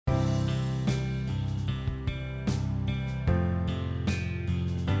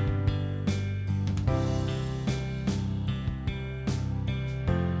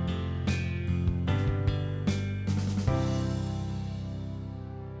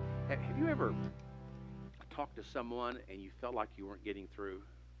Have you ever talked to someone and you felt like you weren't getting through?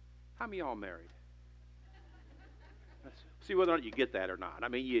 How many of y'all married? Let's see whether or not you get that or not. I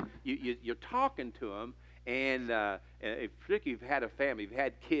mean, you're talking to them, and particularly if you've had a family, you've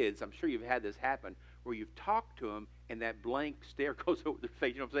had kids, I'm sure you've had this happen, where you've talked to them and that blank stare goes over their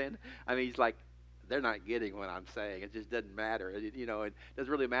face. You know what I'm saying? I mean, it's like, they're not getting what I'm saying. It just doesn't matter. It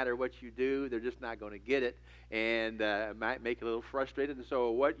doesn't really matter what you do. They're just not going to get it, and it might make you a little frustrated. And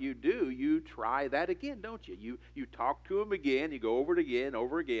so what you do, you try that again, don't you? You talk to them again. You go over it again,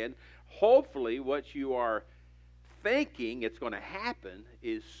 over again. Hopefully what you are thinking it's going to happen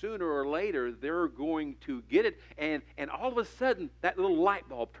is sooner or later they're going to get it, and all of a sudden that little light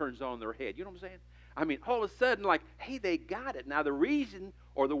bulb turns on in their head. You know what I'm saying? I mean, all of a sudden, like, hey, they got it. Now, the reason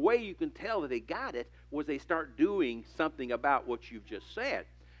or the way you can tell that they got it was they start doing something about what you've just said,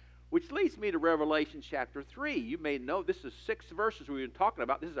 which leads me to Revelation chapter 3. You may know this is 6 verses we've been talking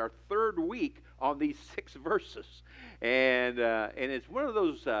about. This is our 3rd week on these 6 verses. And it's one of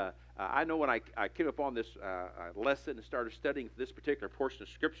those, I know when I came upon this lesson and started studying this particular portion of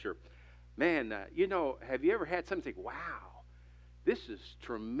Scripture, man, have you ever had something think, wow, this is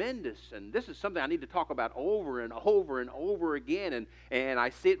tremendous, and this is something I need to talk about over and over and over again, and I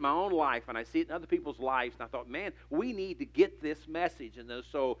see it in my own life, and I see it in other people's lives, and I thought, man, we need to get this message. And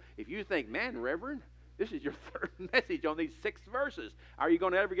so if you think, man, Reverend, this is your 3rd message on these 6 verses, are you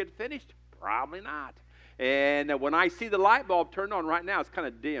going to ever get finished? Probably not. And when I see the light bulb turned on right now, it's kind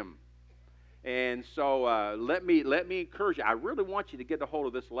of dim. And so let me encourage you. I really want you to get a hold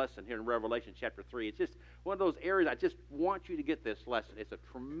of this lesson here in Revelation chapter 3. It's just one of those areas I just want you to get this lesson. It's a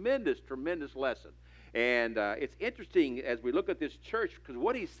tremendous, tremendous lesson. And it's interesting as we look at this church, because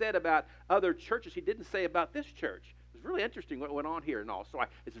what he said about other churches, he didn't say about this church. It's really interesting what went on here and all. So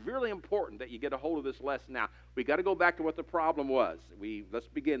it's really important that you get a hold of this lesson. Now, we got to go back to what the problem was. Let's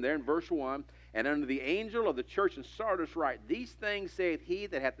begin there in verse 1. And unto the angel of the church in Sardis write, These things saith he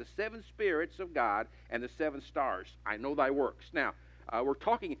that hath the 7 spirits of God and the 7 stars. I know thy works. Now, we're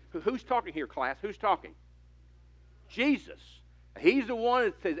talking, who's talking here, class? Who's talking? Jesus. He's the one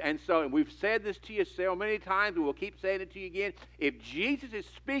that says, and we've said this to you so many times, and we'll keep saying it to you again. If Jesus is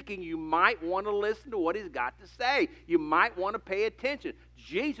speaking, you might want to listen to what he's got to say. You might want to pay attention.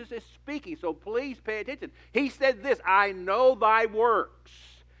 Jesus is speaking, so please pay attention. He said this, I know thy works.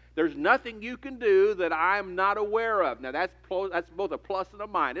 There's nothing you can do that I'm not aware of. Now, that's both a plus and a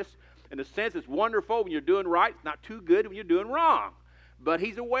minus. In a sense, it's wonderful when you're doing right. It's not too good when you're doing wrong. But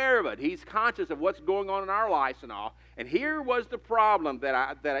he's aware of it. He's conscious of what's going on in our lives and all. And here was the problem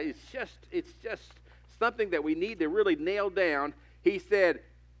it's just something that we need to really nail down. He said,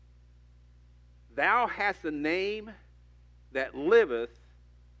 Thou hast a name that liveth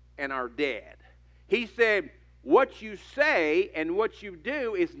and are dead. He said, what you say and what you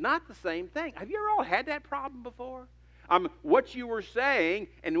do is not the same thing. Have you ever all had that problem before? What you were saying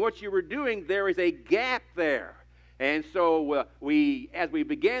and what you were doing, there is a gap there. And so as we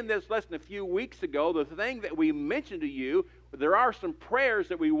began this lesson a few weeks ago, the thing that we mentioned to you, there are some prayers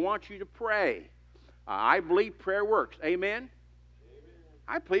that we want you to pray. I believe prayer works. Amen?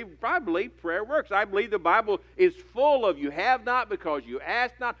 I believe prayer works. I believe the Bible is full of, you have not because you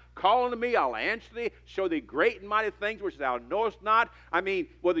ask not. Call unto me, I'll answer thee. Show thee great and mighty things which thou knowest not. I mean,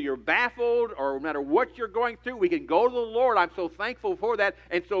 whether you're baffled or no matter what you're going through, we can go to the Lord. I'm so thankful for that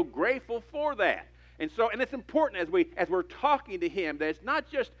and so grateful for that. And it's important as we're talking to him that it's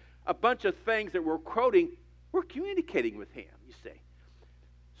not just a bunch of things that we're quoting, we're communicating with him, you see.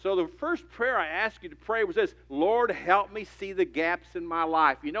 So the first prayer I asked you to pray was this, Lord, help me see the gaps in my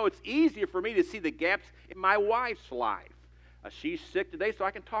life. You know, it's easier for me to see the gaps in my wife's life. She's sick today, so I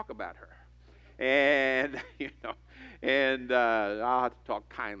can talk about her. And, I'll have to talk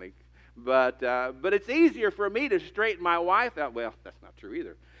kindly. But it's easier for me to straighten my wife out. Well, that's not true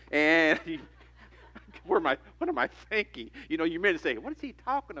either. And what am I thinking? You meant to say, what is he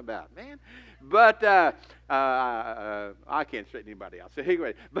talking about, man? But I can't straighten anybody out. So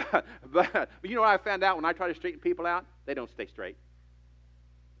anyway, but you know what I found out when I try to straighten people out? They don't stay straight.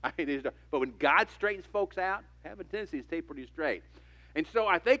 But when God straightens folks out, they have a tendency to stay pretty straight. And so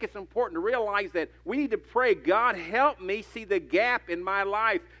I think it's important to realize that we need to pray, God, help me see the gap in my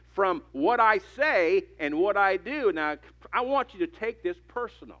life from what I say and what I do. Now, I want you to take this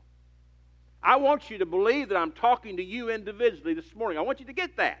personal. I want you to believe that I'm talking to you individually this morning. I want you to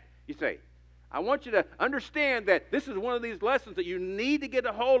get that, you see. I want you to understand that this is one of these lessons that you need to get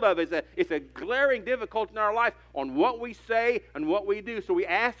a hold of. It's a glaring difficulty in our life on what we say and what we do. So we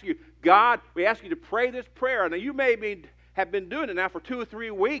ask you, God, we ask you to pray this prayer. Now, you may have been doing it now for 2 or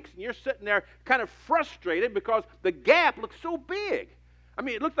 3 weeks, and you're sitting there kind of frustrated because the gap looks so big. I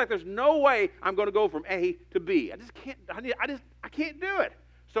mean, it looks like there's no way I'm going to go from A to B. I just can't. I can't do it.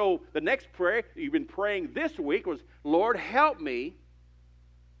 So the next prayer you've been praying this week was, Lord, help me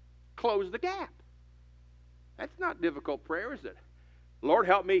close the gap. That's not difficult prayer, is it? Lord,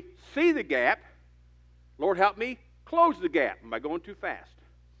 help me see the gap. Lord, help me close the gap. Am I going too fast?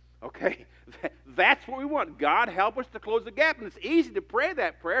 Okay, that's what we want. God, help us to close the gap. And it's easy to pray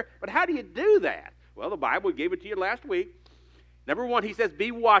that prayer, but how do you do that? Well, the Bible gave it to you last week. Number 1, he says,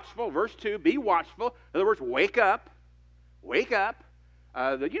 be watchful. Verse 2, be watchful. In other words, wake up. Wake up.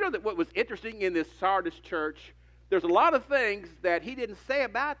 You know that what was interesting in this Sardis church, there's a lot of things that he didn't say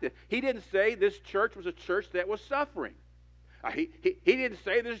about this. He didn't say this church was a church that was suffering. He didn't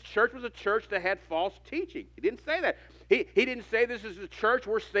say this church was a church that had false teaching. He didn't say that. He didn't say this is a church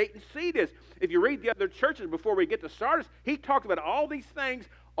where Satan's seat is. If you read the other churches before we get to Sardis, he talked about all these things,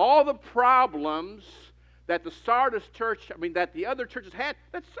 all the problems that the Sardis church, that the other churches had,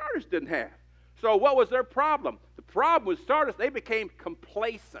 that Sardis didn't have. So what was their problem? The problem with Sardis, they became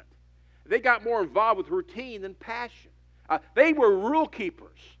complacent. They got more involved with routine than passion. They were rule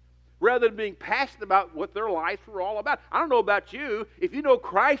keepers rather than being passionate about what their lives were all about. I don't know about you. If you know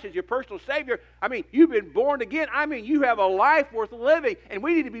Christ as your personal Savior, you've been born again. You have a life worth living, and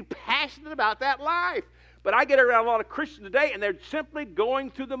we need to be passionate about that life. But I get around a lot of Christians today, and they're simply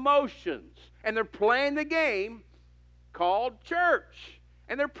going through the motions, and they're playing the game called church,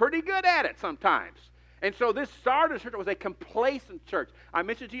 and they're pretty good at it sometimes. And so this Sardis church was a complacent church. I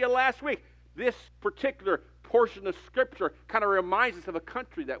mentioned to you last week, this particular portion of Scripture kind of reminds us of a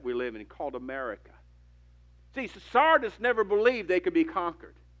country that we live in called America. See, Sardis never believed they could be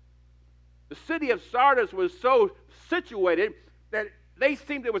conquered. The city of Sardis was so situated that they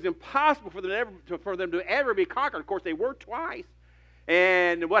seemed it was impossible for them to ever be conquered. Of course, they were twice.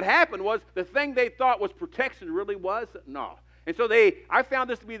 And what happened was the thing they thought was protection really wasn't. No. And so I found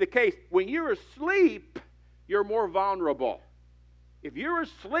this to be the case. When you're asleep, you're more vulnerable. If you're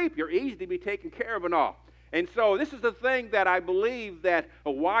asleep, you're easy to be taken care of and all. And so this is the thing that I believe that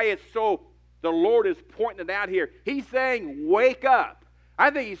why it's so, the Lord is pointing it out here. He's saying, wake up. I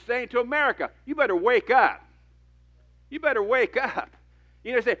think he's saying to America, you better wake up. You better wake up.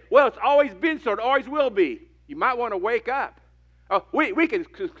 You know, say, well, it's always been so, it always will be. You might want to wake up. We can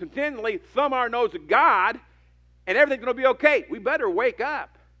continually thumb our nose at God, and everything's going to be okay. We better wake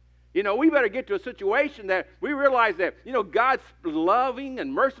up. You know, we better get to a situation that we realize that, God's loving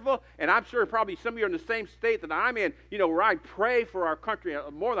and merciful, and I'm sure probably some of you are in the same state that I'm in, where I pray for our country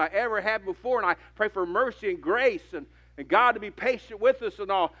more than I ever have before, and I pray for mercy and grace and God to be patient with us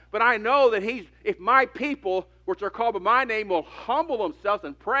and all. But I know that if my people, which are called by my name, will humble themselves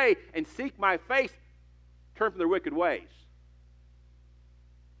and pray and seek my face, turn from their wicked ways.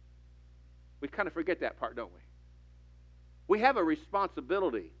 We kind of forget that part, don't we? We have a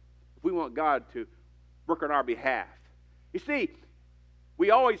responsibility if we want God to work on our behalf. You see,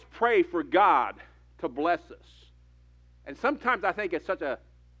 we always pray for God to bless us. And sometimes I think it's such a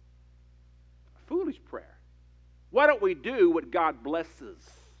foolish prayer. Why don't we do what God blesses?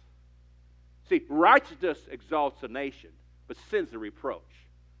 See, righteousness exalts a nation, but sin's a reproach.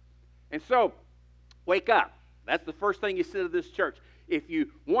 And so, wake up. That's the first thing you said to this church. If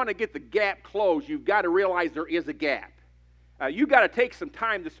you want to get the gap closed, you've got to realize there is a gap. You've got to take some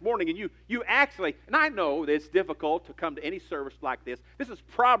time this morning, and you actually, and I know that it's difficult to come to any service like this. This is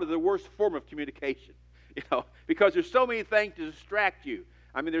probably the worst form of communication, because there's so many things to distract you.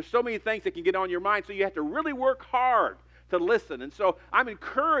 There's so many things that can get on your mind, so you have to really work hard to listen. And so I'm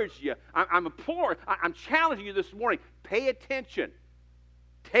encouraging you. I'm challenging you this morning. Pay attention.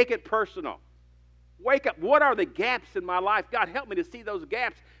 Take it personal. Wake up. What are the gaps in my life? God, help me to see those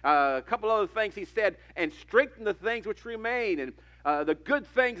gaps. A couple other things he said, and strengthen the things which remain, and the good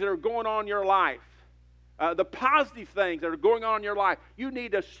things that are going on in your life, the positive things that are going on in your life. You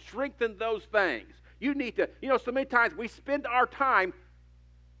need to strengthen those things. You need to, so many times we spend our time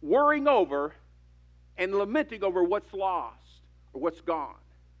worrying over and lamenting over what's lost or what's gone.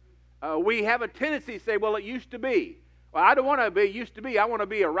 We have a tendency to say, well, it used to be. Well, I don't want to be used to be. I want to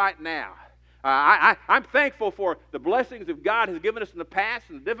be a right now. I'm thankful for the blessings that God has given us in the past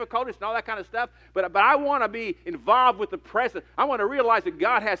and the difficulties and all that kind of stuff, but I want to be involved with the present. I want to realize that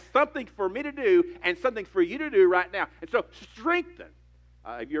God has something for me to do and something for you to do right now. And so strengthen.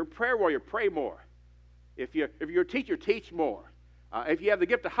 If you're a prayer warrior, pray more. If you're a teacher, teach more. If you have the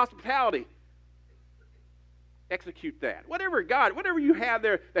gift of hospitality, execute that. Whatever you have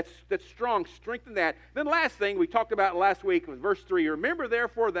there that's strong, strengthen that. Then last thing we talked about last week was verse 3. Remember,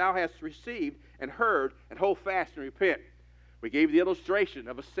 therefore, thou hast received and heard, and hold fast and repent. We gave the illustration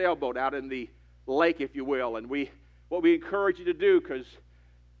of a sailboat out in the lake, if you will, and we what we encourage you to do, because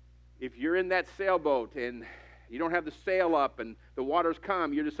if you're in that sailboat and you don't have the sail up and the waters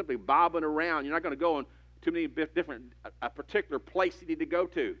come, you're just simply bobbing around. You're not going to go in too many different, a particular place you need to go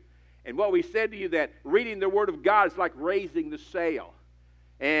to. And what we said to you, that reading the Word of God is like raising the sail.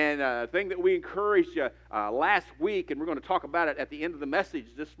 And a thing that we encouraged you last week, and we're going to talk about it at the end of the message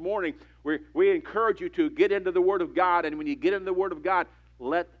this morning, we encourage you to get into the Word of God. And when you get into the Word of God,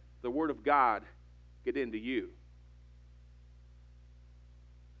 let the Word of God get into you.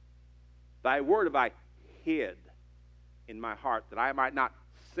 Thy word have I hid in my heart, that I might not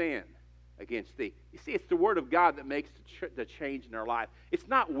sin against thee. You see, it's the Word of God that makes the change in our life. It's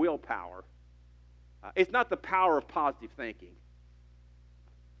not willpower. It's not the power of positive thinking.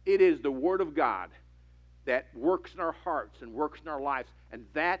 It is the Word of God that works in our hearts and works in our lives, and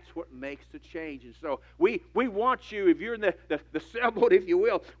that's what makes the change. And so we want you, if you're in the sailboat, if you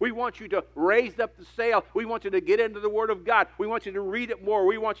will, we want you to raise up the sail. We want you to get into the Word of God. We want you to read it more.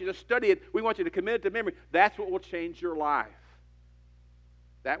 We want you to study it. We want you to commit it to memory. That's what will change your life.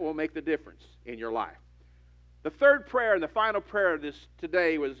 That will make the difference in your life. The third prayer and the final prayer of this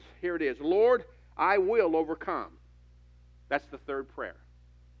today was, here it is, Lord, I will overcome. That's the third prayer.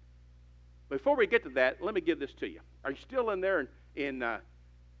 Before we get to that, let me give this to you. Are you still in there in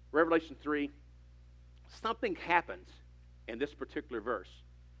Revelation 3? Something happens in this particular verse.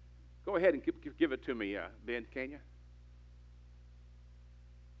 Go ahead and give it to me, Ben, can you?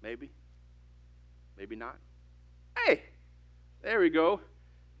 Maybe. Maybe not. Hey, there we go.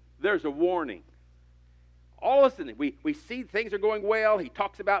 There's a warning. All of a sudden, we see things are going well. He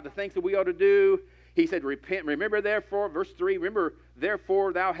talks about the things that we ought to do. He said, repent. Remember, therefore, verse 3, remember,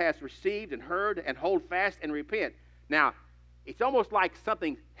 therefore, thou hast received and heard, and hold fast and repent. Now, it's almost like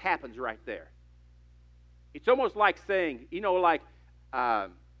something happens right there. It's almost like saying,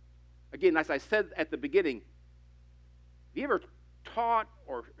 again, as I said at the beginning, have you ever taught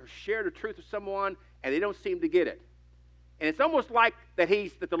or shared the truth with someone and they don't seem to get it? And it's almost like that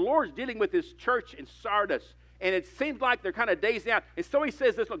the Lord's dealing with His church in Sardis, and it seems like they're kind of dazed out. And so He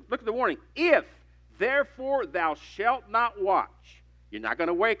says this, look at the warning. If, therefore, thou shalt not watch, you're not going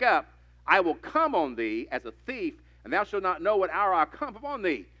to wake up, I will come on thee as a thief, and thou shalt not know what hour I come upon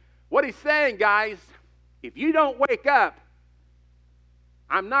thee. What He's saying, guys, if you don't wake up,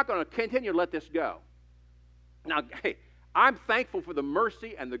 I'm not going to continue to let this go. Now, hey, I'm thankful for the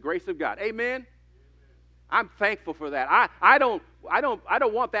mercy and the grace of God. Amen? I'm thankful for that. I don't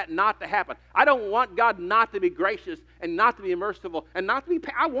want that not to happen. I don't want God not to be gracious and not to be merciful and not to be.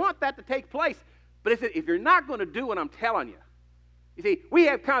 I want that to take place. But if you're not going to do what I'm telling you, you see, we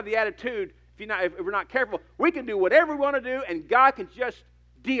have kind of the attitude, if we're not careful, we can do whatever we want to do and God can just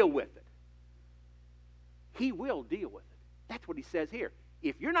deal with it. He will deal with it. That's what He says here.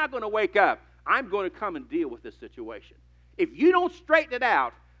 If you're not going to wake up, I'm going to come and deal with this situation. If you don't straighten it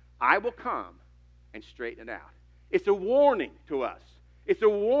out, I will come and straighten it out. It's a warning to us. It's a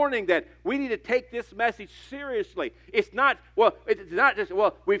warning that we need to take this message seriously. It's not just,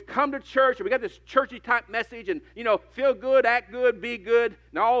 we've come to church and we got this churchy type message and, feel good, act good, be good,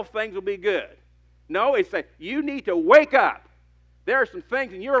 and all things will be good. No, it's that you need to wake up. There are some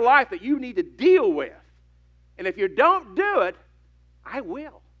things in your life that you need to deal with. And if you don't do it, I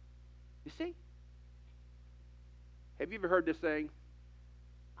will. You see? Have you ever heard this saying?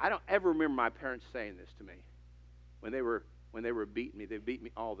 I don't ever remember my parents saying this to me when they were beating me. They beat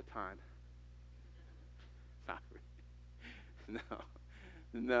me all the time.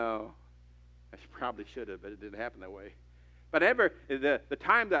 No. I probably should have, but it didn't happen that way. But the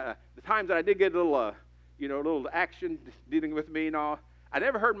times that I did get a little action dealing with me and all, I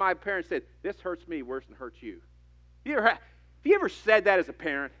never heard my parents say, "This hurts me worse than it hurts you." Have you ever said that as a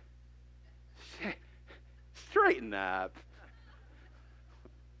parent? Straighten up.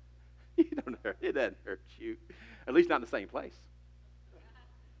 It doesn't hurt you. At least not in the same place.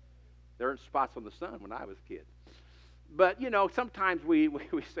 There aren't spots on the sun when I was a kid. But, sometimes we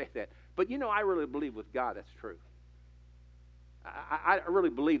say that. But, I really believe with God that's true. I really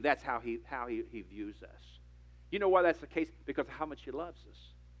believe that's how he views us. You know why that's the case? Because of how much He loves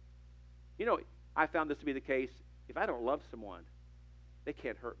us. I found this to be the case. If I don't love someone, they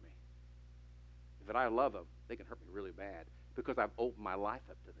can't hurt me. If I love them, they can hurt me really bad because I've opened my life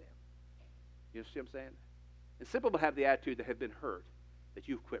up to them. You see what I'm saying? And some people have the attitude that have been hurt, that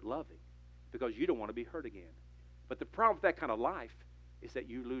you've quit loving because you don't want to be hurt again. But the problem with that kind of life is that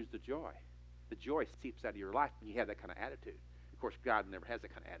you lose the joy. The joy seeps out of your life when you have that kind of attitude. Of course, God never has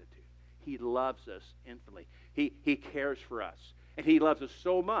that kind of attitude. He loves us infinitely. He cares for us. And He loves us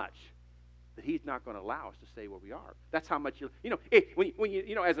so much that He's not going to allow us to stay where we are. That's how much when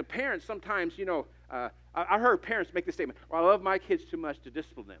you as a parent, sometimes, I heard parents make this statement, well, I love my kids too much to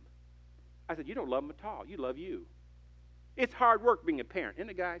discipline them. I said, you don't love them at all. You love you. It's hard work being a parent, isn't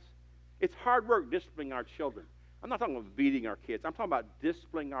it, guys? It's hard work disciplining our children. I'm not talking about beating our kids. I'm talking about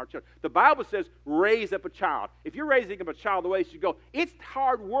disciplining our children. The Bible says raise up a child. If you're raising up a child the way it should go, it's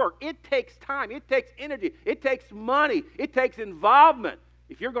hard work. It takes time. It takes energy. It takes money. It takes involvement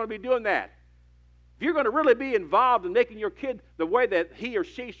if you're going to be doing that. If you're going to really be involved in making your kid the way that he or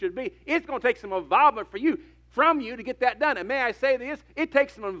she should be, it's going to take some involvement from you to get that done. And may I say this, it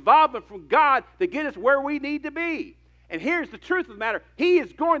takes some involvement from God to get us where we need to be. And here's the truth of the matter. He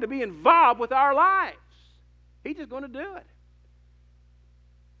is going to be involved with our lives. He's just going to do it.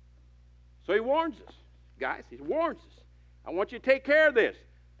 So He warns us. Guys, He warns us. I want you to take care of this.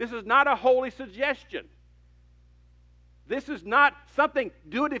 This is not a holy suggestion. This is not something,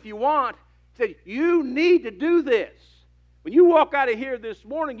 do it if you want. He said, you need to do this. When you walk out of here this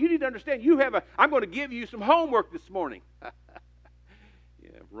morning, you need to understand I'm going to give you some homework this morning.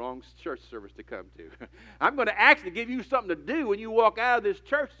 Wrong church service to come to. I'm going to actually give you something to do when you walk out of this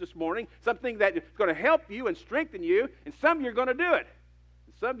church this morning, something that is going to help you and strengthen you, and some of you are going to do it.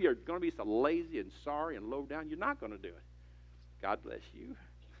 And some of you are going to be so lazy and sorry and low down, you're not going to do it. God bless you.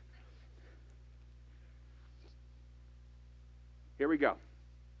 Here we go.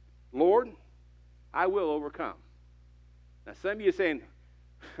 Lord, I will overcome. Now some of you are saying,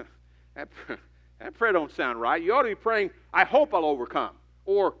 that prayer don't sound right. You ought to be praying, I hope I'll overcome.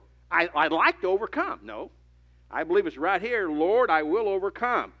 Or, I'd like to overcome. No. I believe it's right here, Lord, I will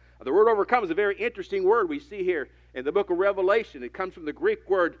overcome. The word overcome is a very interesting word we see here in the book of Revelation. It comes from the Greek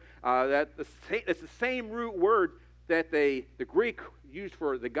word, it's the same root word that the Greek used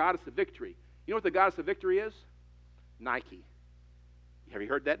for the goddess of victory. You know what the goddess of victory is? Nike. Have you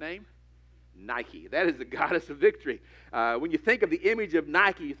heard that name? Nike. That is the goddess of victory. When you think of the image of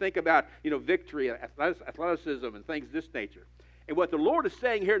Nike, you think about, victory, athleticism, and things of this nature. And what the Lord is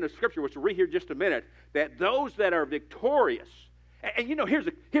saying here in the Scripture, which we'll read here in just a minute, that those that are victorious, and here's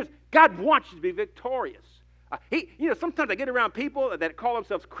God wants you to be victorious. Sometimes I get around people that call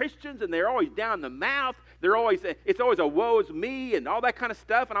themselves Christians, and they're always down in the mouth. It's always a woe is me and all that kind of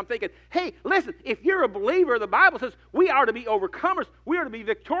stuff. And I'm thinking, hey, listen, if you're a believer, the Bible says we are to be overcomers. We are to be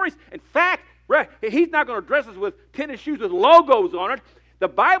victorious. In fact, He's not going to dress us with tennis shoes with logos on it. The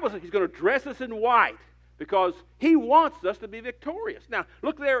Bible says He's going to dress us in white, because He wants us to be victorious. Now,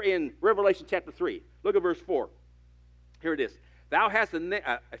 look there in Revelation chapter 3. Look at verse 4. Here it is. Thou hast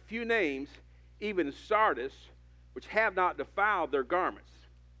a few names, even Sardis, which have not defiled their garments.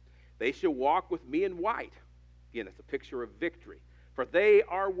 They shall walk with me in white. Again, that's a picture of victory. For they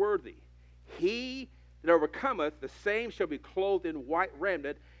are worthy. He that overcometh, the same shall be clothed in white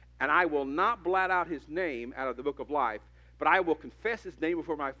raiment, and I will not blot out his name out of the book of life, but I will confess his name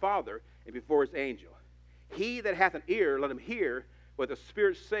before my Father and before his angel. He that hath an ear, let him hear what the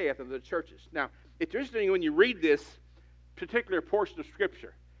Spirit saith unto the churches. Now, it's interesting when you read this particular portion of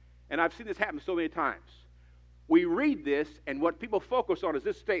Scripture, and I've seen this happen so many times. We read this, and what people focus on is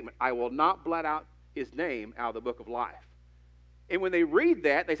this statement, I will not blot out his name out of the book of life. And when they read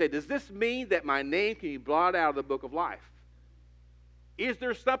that, they say, does this mean that my name can be blotted out of the book of life? Is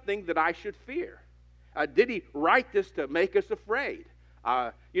there something that I should fear? Did He write this to make us afraid?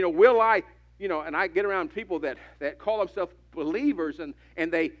 Will I... and I get around people that call themselves believers, and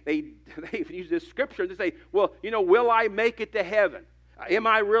they use this scripture and they say, well, will I make it to heaven? Am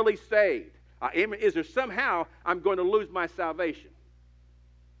I really saved? Is there somehow I'm going to lose my salvation?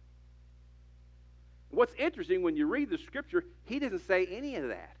 What's interesting, when you read the scripture, He doesn't say any of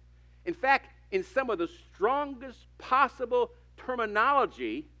that. In fact, in some of the strongest possible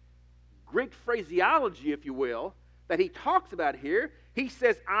terminology, Greek phraseology, if you will, that He talks about here, He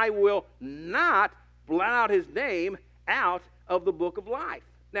says, I will not blot out his name out of the book of life.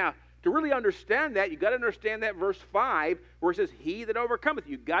 Now, to really understand that, you've got to understand that verse 5, where it says, he that overcometh.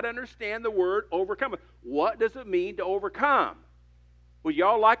 You've got to understand the word overcometh. What does it mean to overcome? Would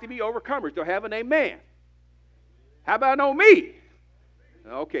y'all like to be overcomers? Do I have an amen? How about no me?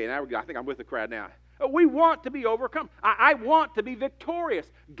 Okay, now I think I'm with the crowd now. We want to be overcome. I want to be victorious.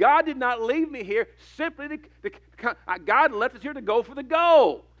 God did not leave me here simply God left us here to go for the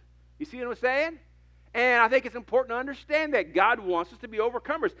gold. You see what I'm saying? And I think it's important to understand that God wants us to be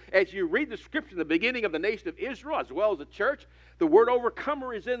overcomers. As you read the scripture in the beginning of the nation of Israel, as well as the church, the word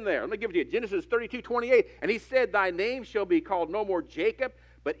overcomer is in there. Let me give it to you. Genesis 32:28. And He said, thy name shall be called no more Jacob,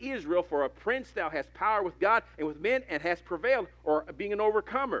 but Israel, for a prince thou hast power with God and with men, and hast prevailed, or being an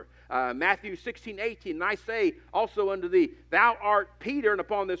overcomer. Matthew 16:18, and I say also unto thee, thou art Peter, and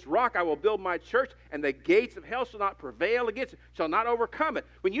upon this rock I will build my church, and the gates of hell shall not prevail against it, shall not overcome it.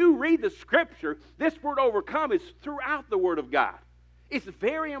 When you read the Scripture, this word overcome is throughout the Word of God. It's a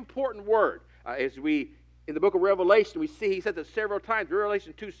very important word. In the book of Revelation, we see he says it several times.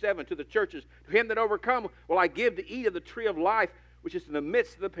 Revelation 2:7 to the churches, to him that overcome will I give to eat of the tree of life, which is in the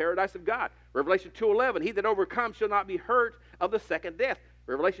midst of the paradise of God. Revelation 2:11, he that overcomes shall not be hurt of the second death.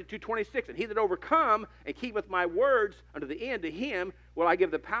 Revelation 2:26, and he that overcome and keepeth my words unto the end, to him will I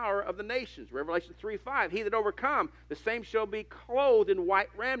give the power of the nations. Revelation 3:5, he that overcome, the same shall be clothed in white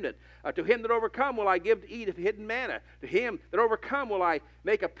raiment. To him that overcome will I give to eat of hidden manna. To him that overcome will I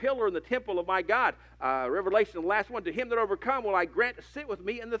make a pillar in the temple of my God. Revelation, the last one, to him that overcome will I grant to sit with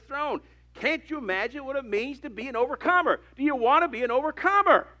me in the throne. Can't you imagine what it means to be an overcomer? Do you want to be an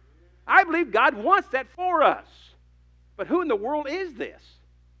overcomer? I believe God wants that for us. But who in the world is this?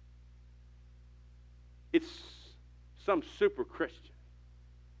 It's some super Christian.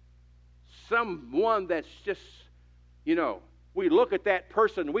 Someone that's just, we look at that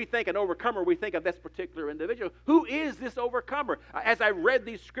person, we think an overcomer, we think of this particular individual. Who is this overcomer? As I read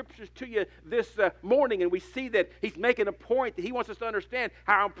these scriptures to you this morning, and we see that he's making a point that he wants us to understand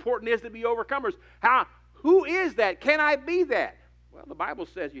how important it is to be overcomers. Who is that? Can I be that? Well, the Bible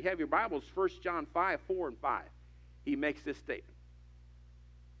says, you have your Bibles, 1 John 5:4 and 5. He makes this statement.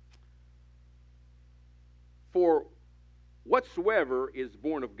 For whatsoever is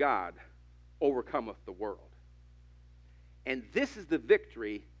born of God overcometh the world. And this is the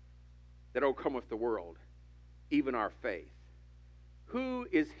victory that overcometh the world, even our faith. Who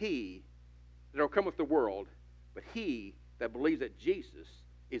is he that overcometh the world, but he that believes that Jesus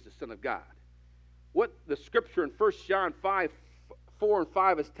is the Son of God? What the scripture in 1 John 5:4 and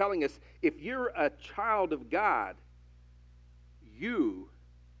 5 is telling us, if you're a child of God, you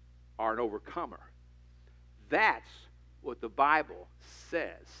are an overcomer. That's what the Bible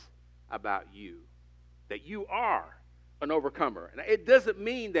says about you, that you are an overcomer. And it doesn't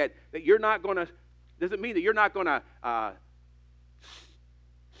mean that you're not going to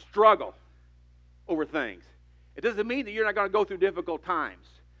struggle over things. It doesn't mean that you're not going to go through difficult times.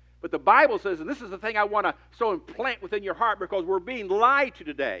 But the Bible says, and this is the thing I want to so implant within your heart, because we're being lied to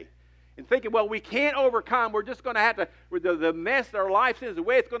today. And thinking, well, we can't overcome. We're just going to have to, the mess that our life is, the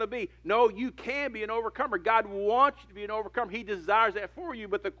way it's going to be. No, you can be an overcomer. God wants you to be an overcomer. He desires that for you.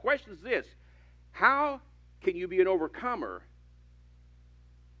 But the question is this: how can you be an overcomer?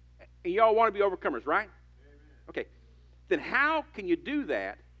 And y'all want to be overcomers, right? Amen. Okay. Then how can you do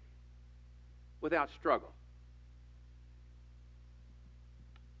that without struggle?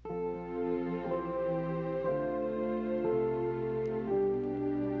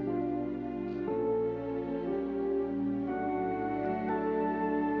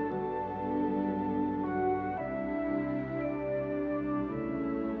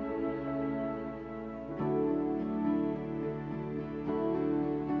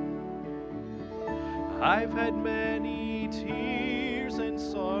 I've had many tears and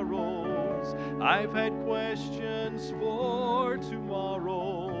sorrows. I've had questions for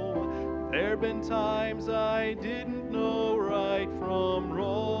tomorrow. There've been times I didn't know right from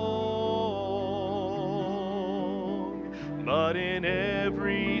wrong. But in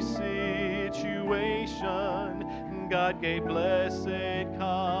every situation, God gave blessed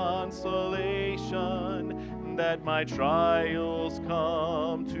consolation, that my trials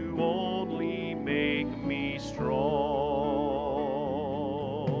come to only make me strong.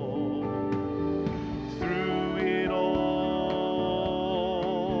 Through it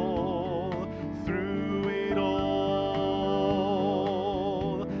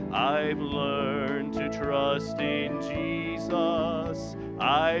all, I've learned to trust in Jesus.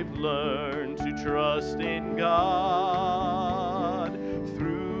 I've learned to trust in God.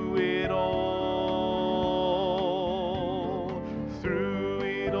 Through it all,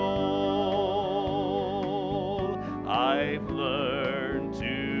 I've learned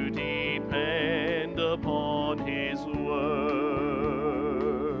to depend upon His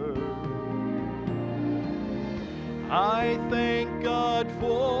word. I thank God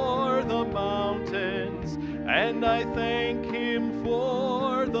for the mountains, and I thank Him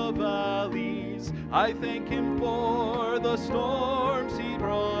for the valleys. I thank Him for the storms He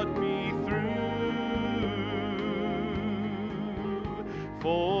brought me through.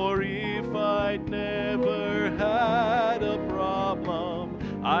 For if I'd never had a problem,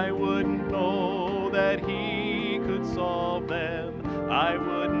 I wouldn't know that He could solve them. I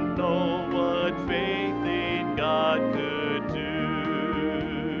wouldn't know what faith in God could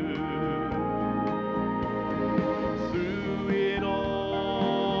do.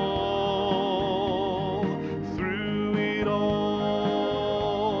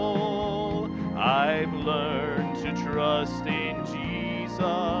 trust in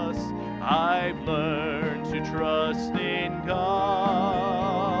Jesus. I've learned to trust in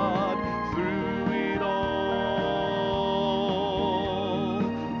God through it all.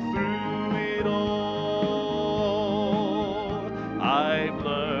 Through it all, I've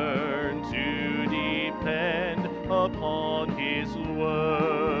learned to depend upon His word.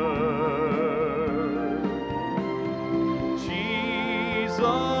 Jesus,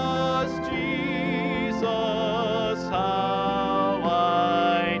 Jesus, how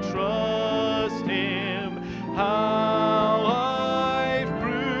I trust Him, how I've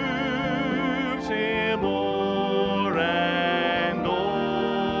proved Him o'er and o'er.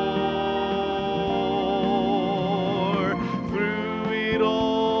 Through it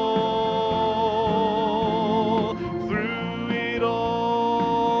all,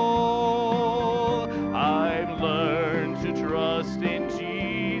 I've learned to trust in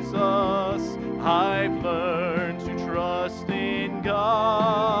Jesus. I've learned to trust in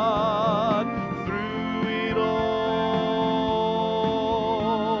God. Through it all,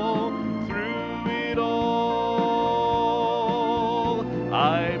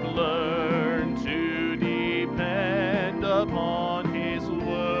 I've learned to depend upon His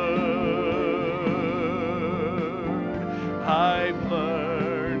word. I've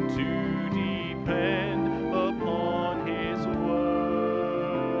learned to depend upon His word.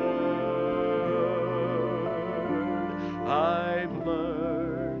 I've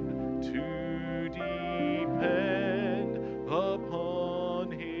learned to depend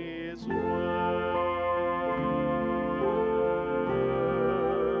upon His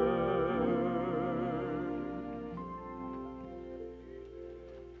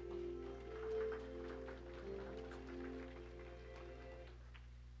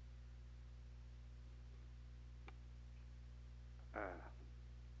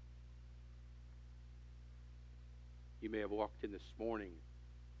You may have walked in this morning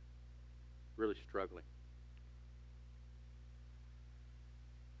really struggling.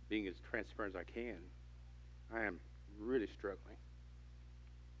 Being as transparent as I can, I am really struggling.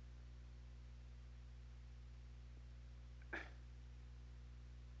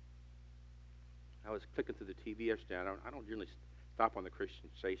 I was clicking through the TV yesterday. I don't generally stop on the Christian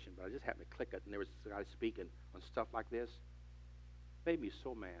station, but I just happened to click it, and there was a guy speaking on stuff like this. It made me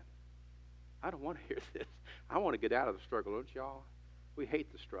so mad. I don't want to hear this. I want to get out of the struggle, don't y'all? We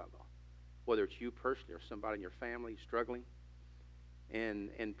hate the struggle, whether it's you personally or somebody in your family struggling.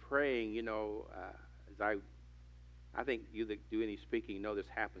 And praying, as I think you that do any speaking know this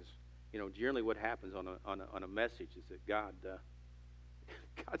happens. Generally what happens on a message is that God's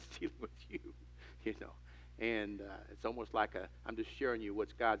dealing with you, and it's almost like I'm just sharing you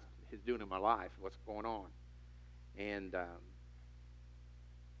what's God is doing in my life, what's going on, and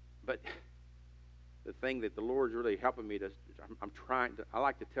but the thing that the Lord's really helping me I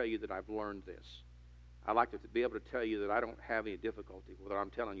like to tell you that I've learned this. I like to be able to tell you that I don't have any difficulty with what I'm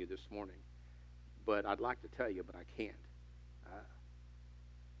telling you this morning, but I'd like to tell you, but I can't.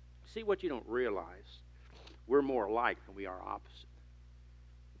 See, what you don't realize, we're more alike than we are opposite.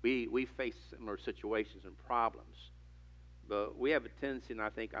 We face similar situations and problems, but we have a tendency, and I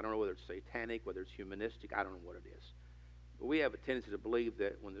don't know whether it's satanic, whether it's humanistic, I don't know what it is, but we have a tendency to believe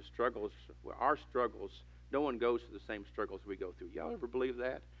that when our struggles, no one goes through the same struggles we go through. Y'all ever believe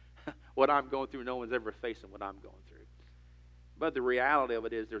that? What I'm going through, no one's ever facing what I'm going through. But the reality of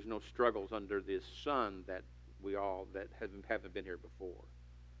it is there's no struggles under this sun that haven't been here before.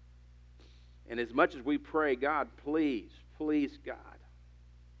 And as much as we pray, God, please, please, God,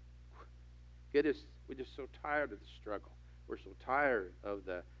 we're just so tired of the struggle. We're so tired of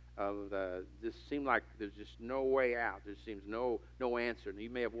this seems like there's just no way out. There seems no answer. And you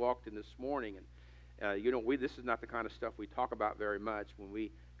may have walked in this morning, and this is not the kind of stuff we talk about very much. When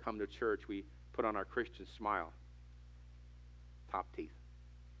we come to church, we put on our Christian smile, top teeth.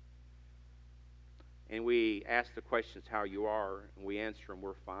 And we ask the questions how you are, and we answer them,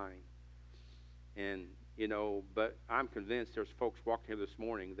 we're fine. And, but I'm convinced there's folks walking here this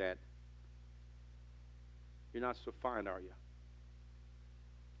morning that you're not so fine, are you?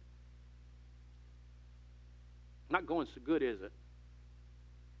 Not going so good, is it?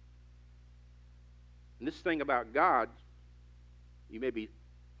 And this thing about God, you may be,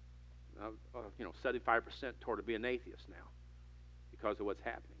 75% toward being an atheist now because of what's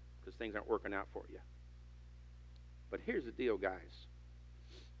happening, because things aren't working out for you. But here's the deal, guys.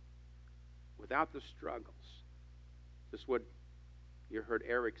 Without the struggles, this is what you heard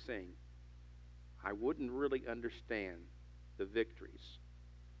Eric sing, I wouldn't really understand the victories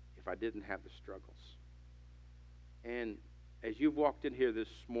if I didn't have the struggles. And as you've walked in here this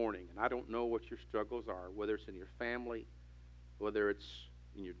morning, and I don't know what your struggles are, whether it's in your family, whether it's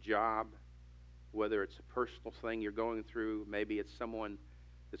in your job, whether it's a personal thing you're going through, maybe it's someone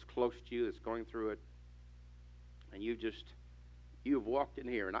that's close to you that's going through it, and you've walked in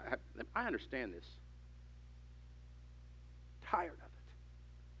here, and I understand this. Tired of it.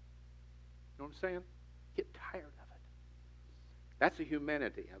 You know what I'm saying? Get tired of it. That's the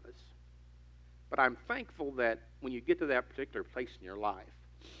humanity of us. But I'm thankful that when you get to that particular place in your life,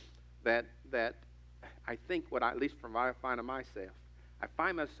 that I think at least from what I find in myself, I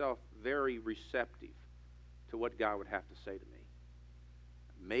find myself very receptive to what God would have to say to me.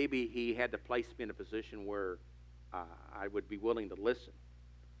 Maybe he had to place me in a position where I would be willing to listen.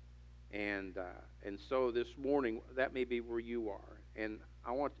 And so this morning, that may be where you are. And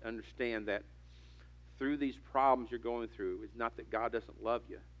I want to understand that through these problems you're going through, it's not that God doesn't love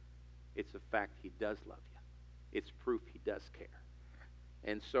you. It's the fact he does love you. It's proof he does care.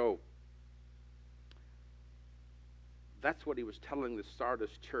 And so that's what he was telling the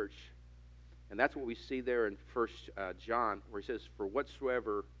Sardis church. And that's what we see there in 1 John, where he says, "For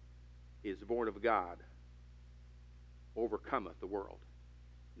whatsoever is born of God overcometh the world."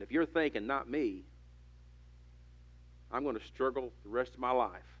 And if you're thinking, not me, I'm going to struggle the rest of my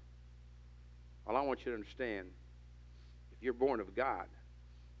life, well, I want you to understand, if you're born of God,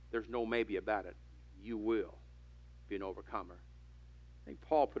 there's no maybe about it. You will be an overcomer. I think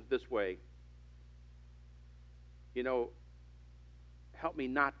Paul put it this way, help me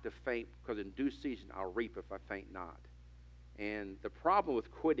not to faint, because in due season I'll reap if I faint not. And the problem with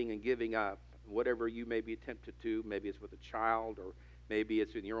quitting and giving up, whatever you may be tempted to, maybe it's with a child, or maybe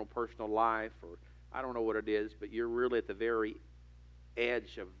it's in your own personal life, or I don't know what it is, but you're really at the very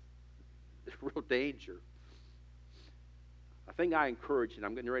edge of real danger. I think I encourage, and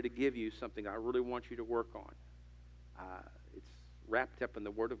I'm getting ready to give you something I really want you to work on. It's wrapped up in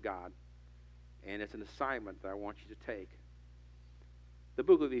the Word of God, and it's an assignment that I want you to take. The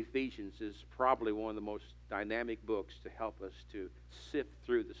book of Ephesians is probably one of the most dynamic books to help us to sift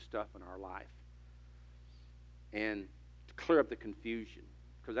through the stuff in our life and to clear up the confusion,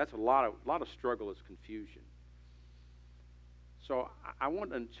 because that's a lot of struggle is confusion. So I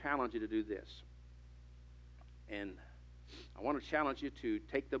want to challenge you to do this, and I want to challenge you to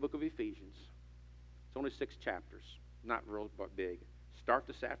take the book of Ephesians. It's only 6 chapters, not real big. Start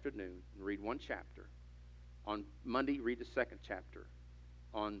this afternoon and read 1 chapter. On Monday, read the 2nd chapter.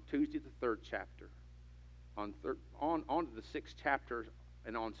 On Tuesday, the 3rd chapter. On to the 6th chapter,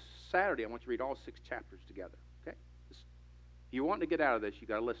 and on Saturday, I want you to read all 6 chapters together. Okay? If you want to get out of this, you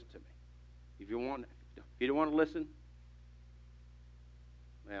got to listen to me. If you don't want to listen,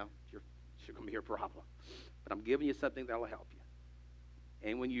 well, it's going to be your problem. But I'm giving you something that will help you.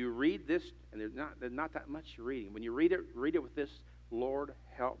 And when you read this, and there's not that much reading. When you read it with this, Lord,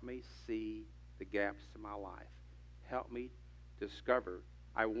 help me see the gaps in my life. Help me discover.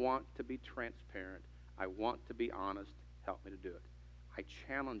 I want to be transparent. I want to be honest. Help me to do it. I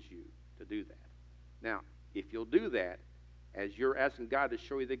challenge you to do that. Now, if you'll do that, as you're asking God to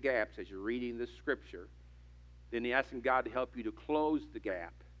show you the gaps, as you're reading this scripture, then you're asking God to help you to close the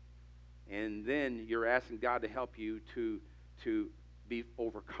gap. And then you're asking God to help you to be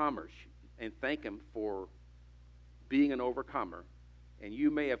overcomers, and thank him for being an overcomer. And you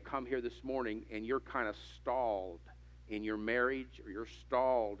may have come here this morning and you're kind of stalled in your marriage, or you're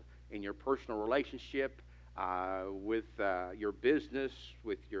stalled in your personal relationship, with your business,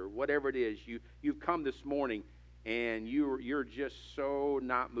 with your whatever it is. You've come this morning and you're just so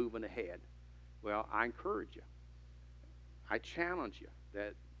not moving ahead. Well, I encourage you. I challenge you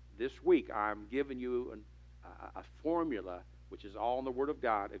that this week I'm giving you a formula, which is all in the Word of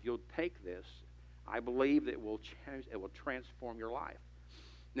God. If you'll take this, I believe that it will transform your life.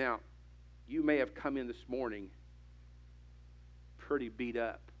 Now, you may have come in this morning pretty beat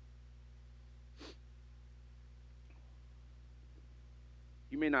up.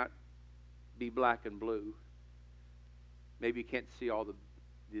 You may not be black and blue. Maybe you can't see all the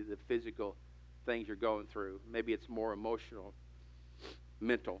physical things you're going through. Maybe it's more emotional,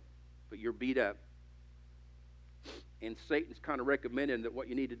 mental, but you're beat up. And Satan's kind of recommending that what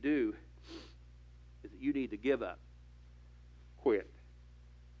you need to do is that you need to give up. Quit.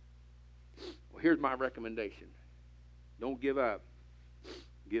 Well, here's my recommendation. Don't give up.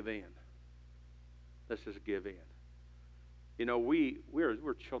 Give in. Let's just give in. You know,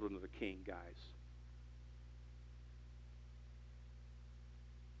 we're children of the King, guys.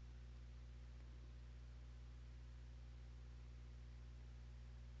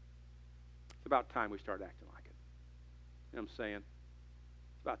 It's about time we start acting like it. You know what I'm saying?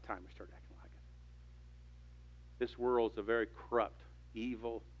 It's about time we start acting like This world's a very corrupt,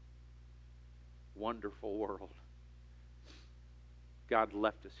 evil, wonderful world. God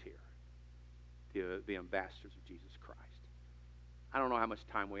left us here to be ambassadors of Jesus Christ. I don't know how much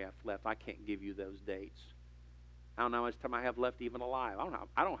time we have left. I can't give you those dates. I don't know how much time I have left even alive. I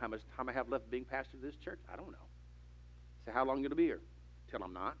don't know how much time I have left being pastor of this church. I don't know. So how long are you going to be here? Till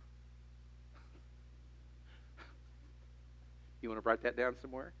I'm not. You want to write that down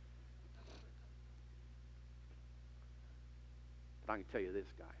somewhere? But I can tell you this,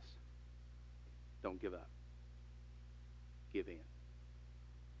 guys. Don't give up. Give in.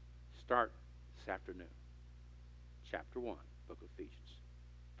 Start this afternoon. Chapter 1, book of Ephesians.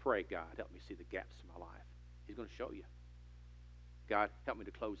 Pray, God, help me see the gaps in my life. He's going to show you. God, help me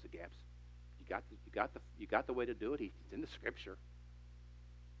to close the gaps. You got the way to do it. It's in the Scripture.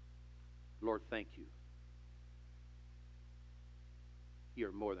 Lord, thank you.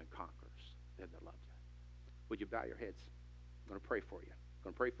 You're more than conquerors, them that love you. Would you bow your heads? I'm going to pray for you. I'm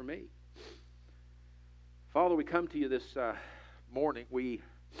going to pray for me. Father, we come to you this morning.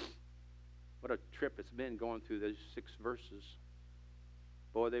 What a trip it's been going through those 6 verses.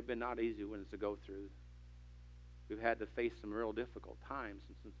 Boy, they've been not easy ones to go through. We've had to face some real difficult times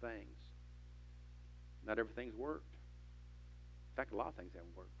and some things. Not everything's worked. In fact, a lot of things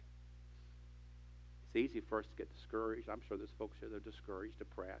haven't worked. It's easy for us to get discouraged. I'm sure there's folks here that are discouraged,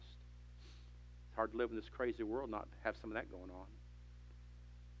 depressed. It's hard to live in this crazy world, not have some of that going on.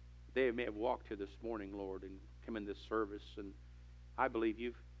 They may have walked here this morning, Lord, and come in this service, and I believe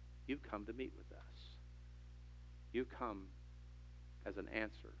you've come to meet with us. You come as an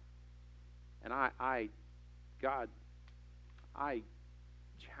answer. And God, I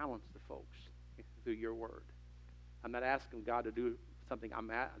challenge the folks through your word. I'm not asking God to do something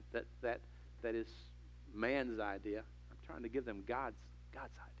that is man's idea. I'm trying to give them God's idea.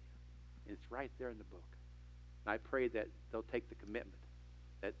 And it's right there in the book. And I pray that they'll take the commitment,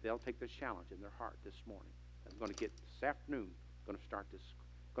 that they'll take the challenge in their heart this morning. I'm going to get this afternoon, going to start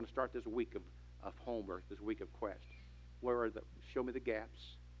this week of homework, this week of quest. Show me the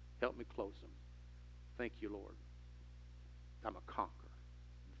gaps. Help me close them. Thank you, Lord. I'm a conqueror.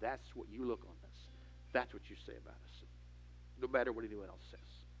 That's what you look on us. That's what you say about us. No matter what anyone else says.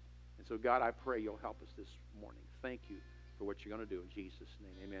 And so, God, I pray you'll help us this morning. Thank you for what you're going to do in Jesus'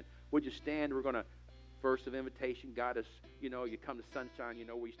 name. Amen. Would you stand? We're going to, verse of invitation. God, you come to Sunshine,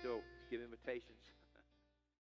 we still give invitations.